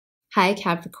Hi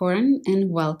Capricorn,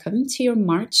 and welcome to your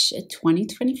March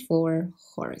 2024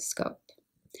 horoscope.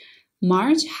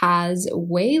 March has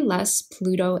way less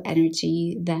Pluto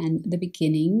energy than the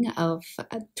beginning of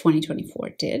 2024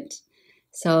 did.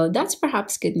 So that's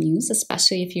perhaps good news,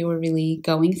 especially if you were really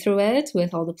going through it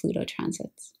with all the Pluto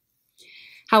transits.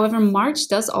 However, March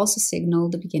does also signal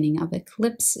the beginning of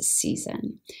eclipse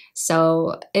season.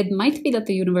 So it might be that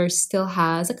the universe still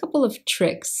has a couple of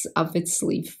tricks up its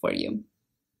sleeve for you.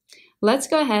 Let's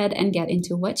go ahead and get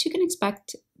into what you can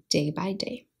expect day by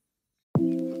day.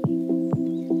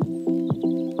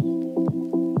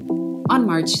 On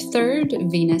March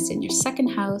 3rd, Venus in your second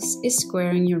house is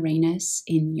squaring Uranus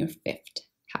in your fifth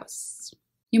house.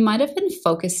 You might have been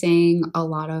focusing a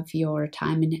lot of your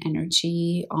time and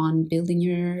energy on building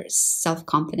your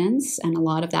self-confidence, and a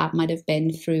lot of that might have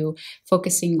been through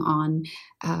focusing on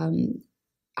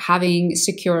having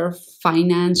secure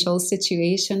financial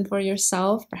situation for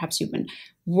yourself. Perhaps you've been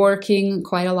working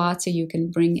quite a lot so you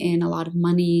can bring in a lot of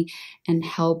money and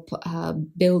help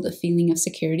build a feeling of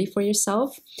security for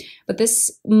yourself. But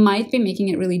this might be making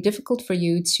it really difficult for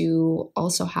you to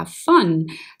also have fun,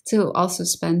 to also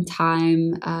spend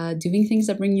time doing things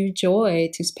that bring you joy,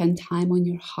 to spend time on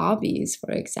your hobbies,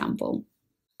 for example.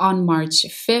 On March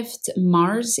 5th,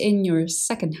 Mars in your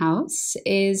second house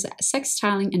is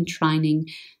sextiling and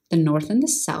trining the North and the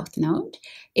South node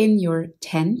in your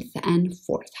 10th and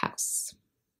 4th house.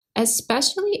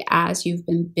 Especially as you've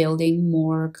been building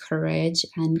more courage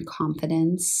and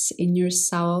confidence in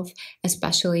yourself,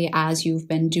 especially as you've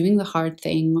been doing the hard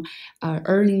thing,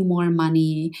 earning more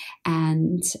money,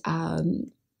 and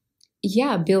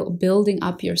building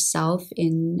up yourself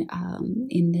in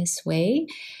this way.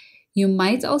 You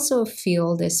might also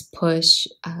feel this push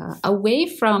away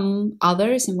from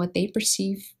others and what they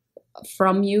perceive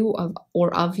from you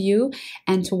or of you,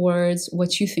 and towards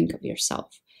what you think of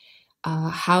yourself,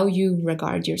 how you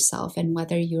regard yourself, and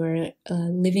whether you're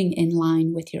living in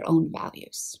line with your own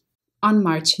values. On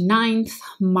March 9th,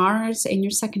 Mars in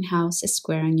your second house is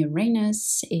squaring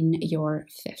Uranus in your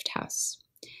fifth house.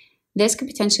 This could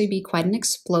potentially be quite an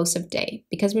explosive day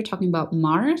because we're talking about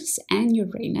Mars and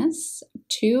Uranus,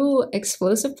 two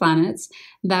explosive planets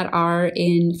that are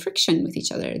in friction with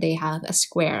each other. They have a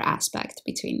square aspect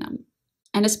between them.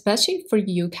 And especially for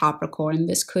you, Capricorn,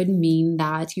 this could mean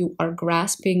that you are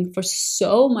grasping for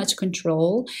so much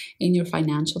control in your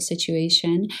financial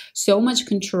situation, so much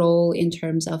control in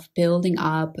terms of building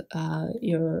up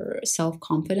your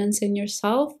self-confidence in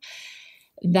yourself,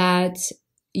 that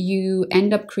you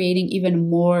end up creating even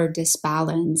more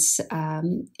disbalance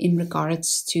in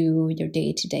regards to your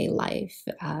day-to-day life.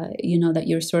 That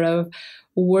you're sort of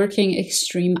working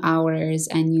extreme hours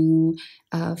and you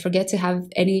forget to have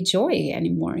any joy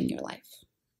anymore in your life.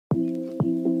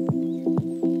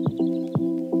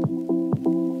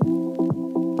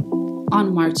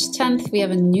 On March 10th, we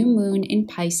have a new moon in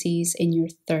Pisces in your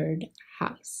third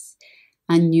house.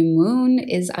 A new moon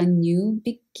is a new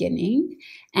beginning,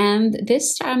 and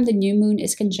this time the new moon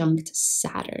is conjunct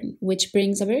Saturn, which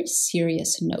brings a very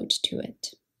serious note to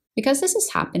it. Because this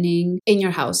is happening in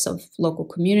your house of local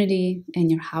community, in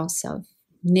your house of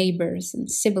neighbors and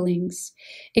siblings,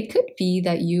 it could be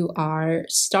that you are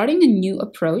starting a new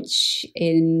approach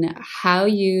in how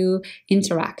you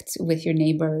interact with your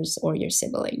neighbors or your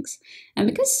siblings. And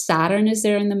because Saturn is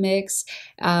there in the mix,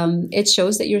 it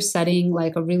shows that you're setting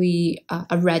like a really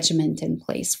a regiment in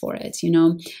place for it.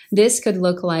 This could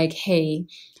look like, hey,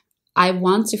 I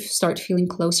want to start feeling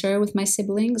closer with my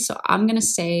siblings, so I'm going to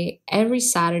say every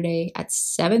Saturday at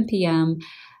 7 p.m.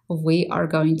 we are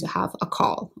going to have a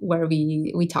call where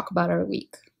we talk about our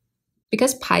week.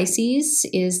 Because Pisces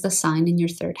is the sign in your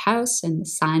third house and the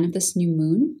sign of this new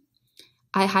moon,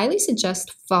 I highly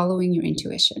suggest following your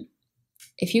intuition.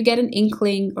 If you get an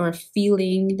inkling or a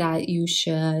feeling that you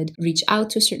should reach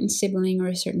out to a certain sibling or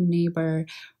a certain neighbor,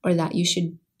 or that you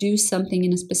should do something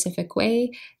in a specific way,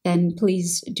 then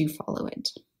please do follow it.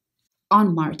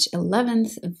 On March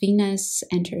 11th, Venus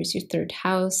enters your third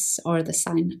house, or the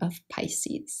sign of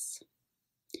Pisces.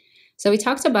 So we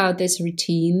talked about this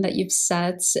routine that you've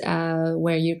set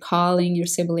where you're calling your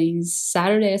siblings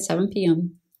Saturday at 7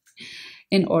 p.m.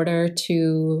 in order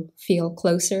to feel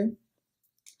closer.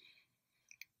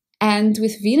 And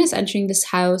with Venus entering this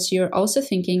house, you're also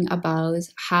thinking about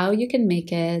how you can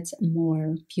make it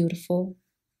more beautiful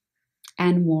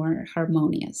and more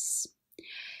harmonious.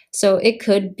 So it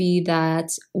could be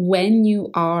that when you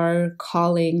are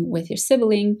calling with your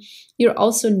sibling, you're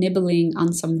also nibbling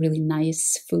on some really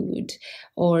nice food,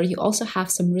 or you also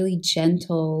have some really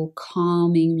gentle,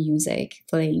 calming music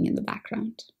playing in the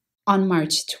background. On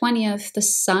March 20th, the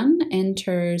sun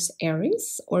enters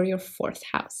Aries, or your fourth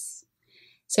house.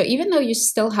 So even though you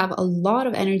still have a lot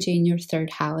of energy in your third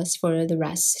house for the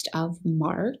rest of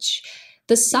March,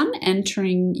 the sun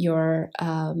entering your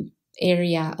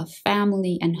area of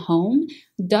family and home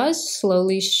does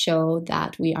slowly show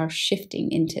that we are shifting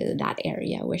into that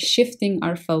area. We're shifting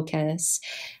our focus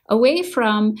away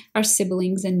from our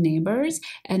siblings and neighbors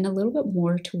and a little bit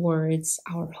more towards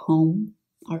our home,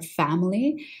 our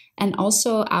family, and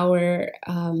also our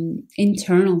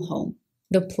internal home,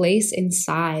 the place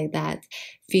inside that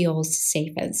feels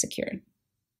safe and secure.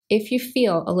 If you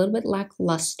feel a little bit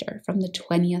lackluster from the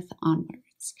 20th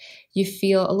onwards, you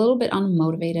feel a little bit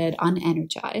unmotivated,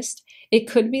 unenergized, it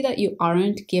could be that you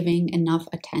aren't giving enough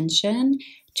attention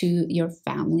to your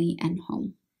family and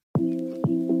home.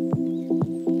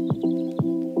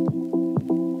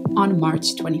 On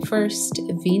March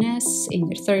 21st, Venus in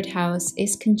your third house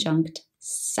is conjunct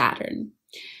Saturn.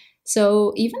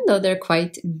 So even though they're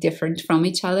quite different from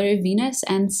each other, Venus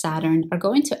and Saturn are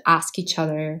going to ask each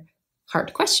other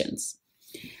hard questions.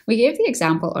 We gave the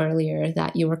example earlier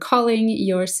that you were calling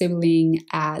your sibling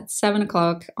at 7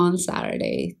 o'clock on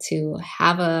Saturday to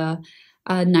have a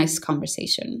nice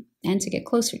conversation and to get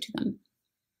closer to them.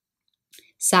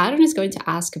 Saturn is going to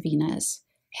ask Venus,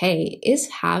 hey, is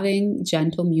having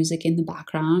gentle music in the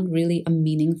background really a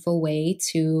meaningful way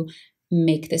to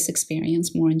make this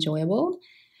experience more enjoyable?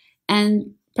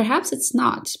 And perhaps it's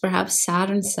not. Perhaps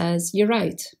Saturn says, you're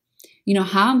right. You know,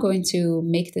 how I'm going to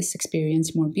make this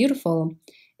experience more beautiful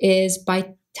is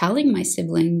by telling my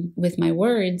sibling with my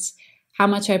words how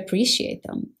much I appreciate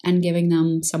them and giving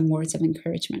them some words of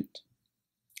encouragement.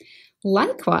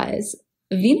 Likewise,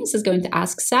 Venus is going to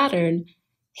ask Saturn,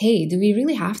 hey, do we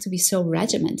really have to be so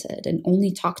regimented and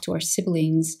only talk to our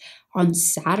siblings on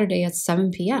Saturday at 7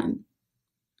 p.m.?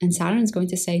 And Saturn is going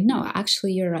to say, no,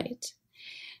 actually, you're right.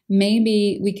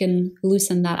 Maybe we can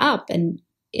loosen that up. And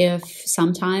if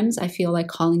sometimes I feel like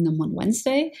calling them on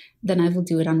Wednesday, then I will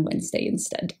do it on Wednesday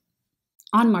instead.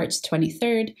 On March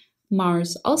 23rd,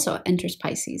 Mars also enters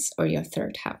Pisces, or your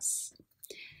third house.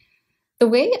 The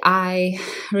way I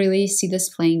really see this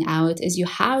playing out is you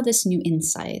have this new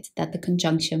insight that the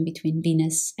conjunction between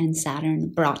Venus and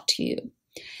Saturn brought to you.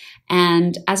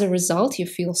 And as a result, you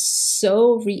feel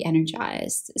so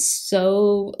re-energized,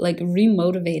 so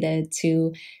remotivated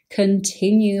to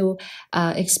continue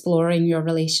exploring your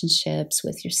relationships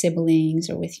with your siblings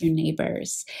or with your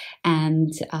neighbors.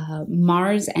 And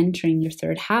Mars entering your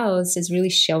third house is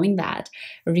really showing that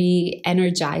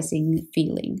re-energizing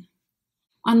feeling.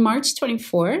 On March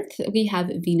 24th, we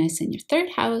have Venus in your third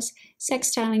house,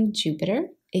 sextiling Jupiter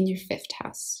in your fifth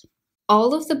house.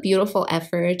 All of the beautiful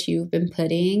effort you've been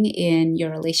putting in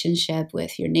your relationship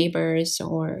with your neighbors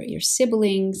or your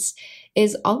siblings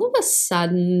is all of a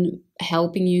sudden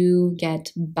helping you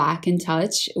get back in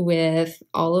touch with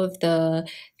all of the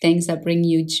things that bring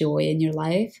you joy in your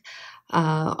life,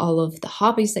 all of the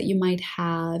hobbies that you might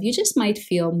have. You just might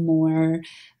feel more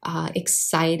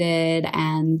excited,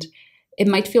 and it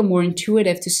might feel more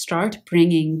intuitive to start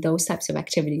bringing those types of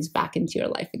activities back into your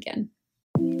life again.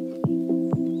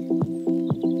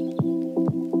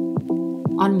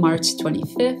 On March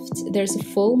 25th, there's a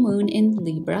full moon in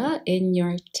Libra in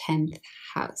your 10th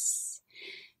house.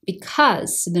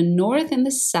 Because the north and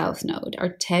the south node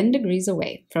are 10 degrees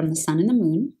away from the sun and the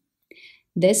moon,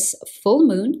 this full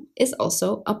moon is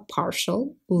also a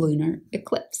partial lunar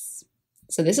eclipse.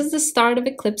 So this is the start of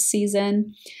eclipse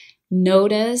season.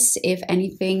 Notice if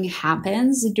anything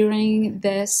happens during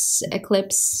this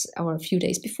eclipse, or a few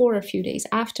days before, a few days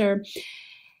after,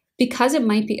 because it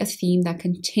might be a theme that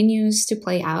continues to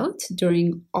play out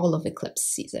during all of eclipse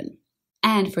season.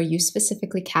 And for you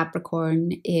specifically,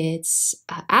 Capricorn, it's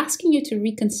asking you to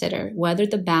reconsider whether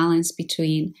the balance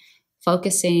between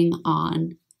focusing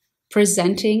on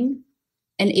presenting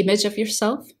an image of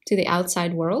yourself to the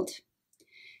outside world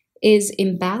is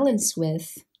in balance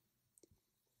with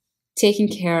taking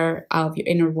care of your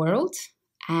inner world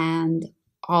and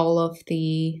all of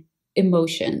the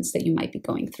emotions that you might be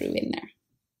going through in there.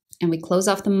 And we close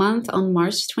off the month on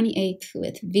March 28th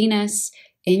with Venus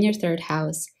in your third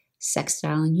house,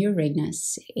 sextiling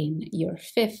Uranus in your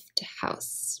fifth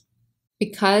house.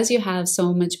 Because you have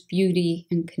so much beauty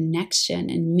and connection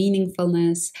and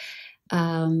meaningfulness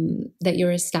that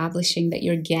you're establishing, that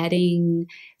you're getting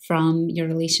from your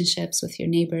relationships with your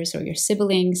neighbors or your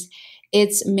siblings,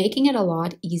 it's making it a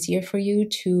lot easier for you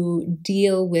to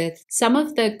deal with some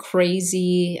of the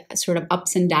crazy sort of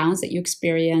ups and downs that you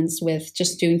experience with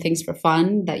just doing things for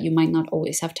fun that you might not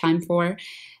always have time for.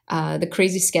 the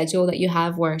crazy schedule that you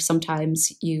have where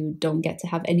sometimes you don't get to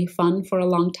have any fun for a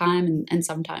long time and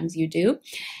sometimes you do.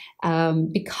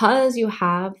 Because you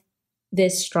have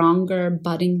this stronger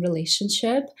budding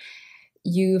relationship,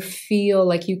 you feel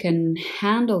like you can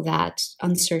handle that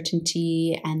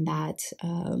uncertainty and that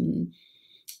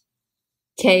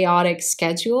chaotic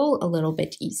schedule a little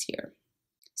bit easier.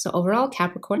 So overall,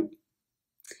 Capricorn,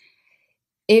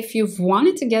 if you've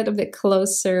wanted to get a bit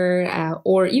closer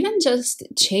or even just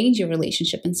change your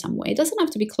relationship in some way, it doesn't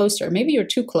have to be closer. Maybe you're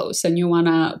too close and you want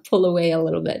to pull away a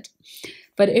little bit.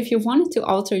 But if you've wanted to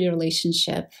alter your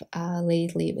relationship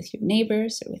lately with your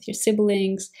neighbors or with your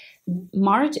siblings,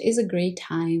 March is a great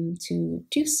time to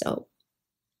do so.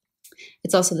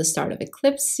 It's also the start of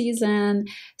eclipse season,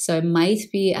 so it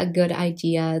might be a good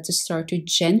idea to start to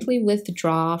gently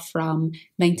withdraw from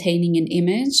maintaining an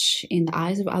image in the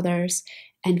eyes of others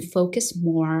and focus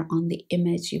more on the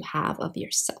image you have of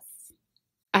yourself.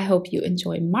 I hope you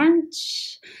enjoy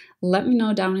March. Let me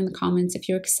know down in the comments if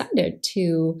you're excited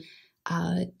to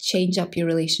change up your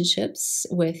relationships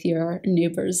with your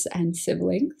neighbors and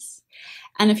siblings.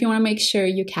 And if you want to make sure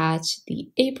you catch the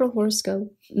April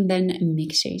horoscope, then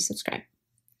make sure you subscribe.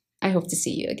 I hope to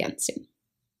see you again soon.